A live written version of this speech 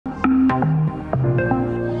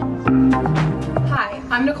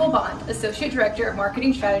I'm Nicole Bond, Associate Director of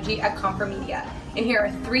Marketing Strategy at Comfort Media, and here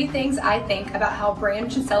are 3 things I think about how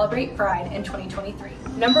brands should celebrate Pride in 2023.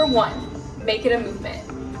 Number 1, make it a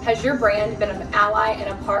movement. Has your brand been an ally and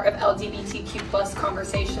a part of LGBTQ+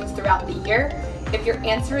 conversations throughout the year? If your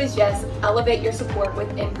answer is yes, elevate your support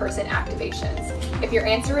with in-person activations. If your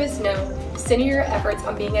answer is no, center your efforts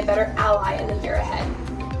on being a better ally in the year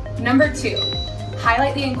ahead. Number 2,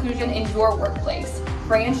 highlight the inclusion in your workplace.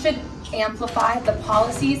 Brands should amplify the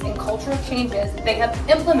policies and cultural changes they have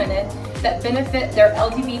implemented that benefit their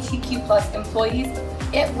LGBTQ+ employees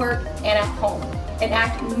at work and at home, and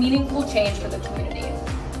act meaningful change for the community.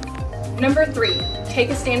 Number 3, take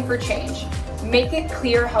a stand for change. Make it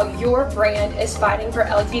clear how your brand is fighting for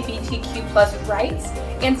LGBTQ+ rights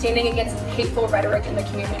and standing against hateful rhetoric in the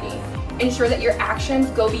community. Ensure that your actions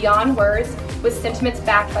go beyond words with sentiments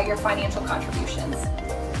backed by your financial contributions.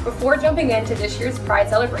 Before jumping into this year's Pride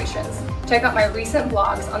celebrations, check out my recent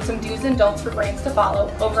blogs on some do's and don'ts for brands to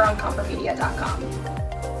follow over on comfortmedia.com.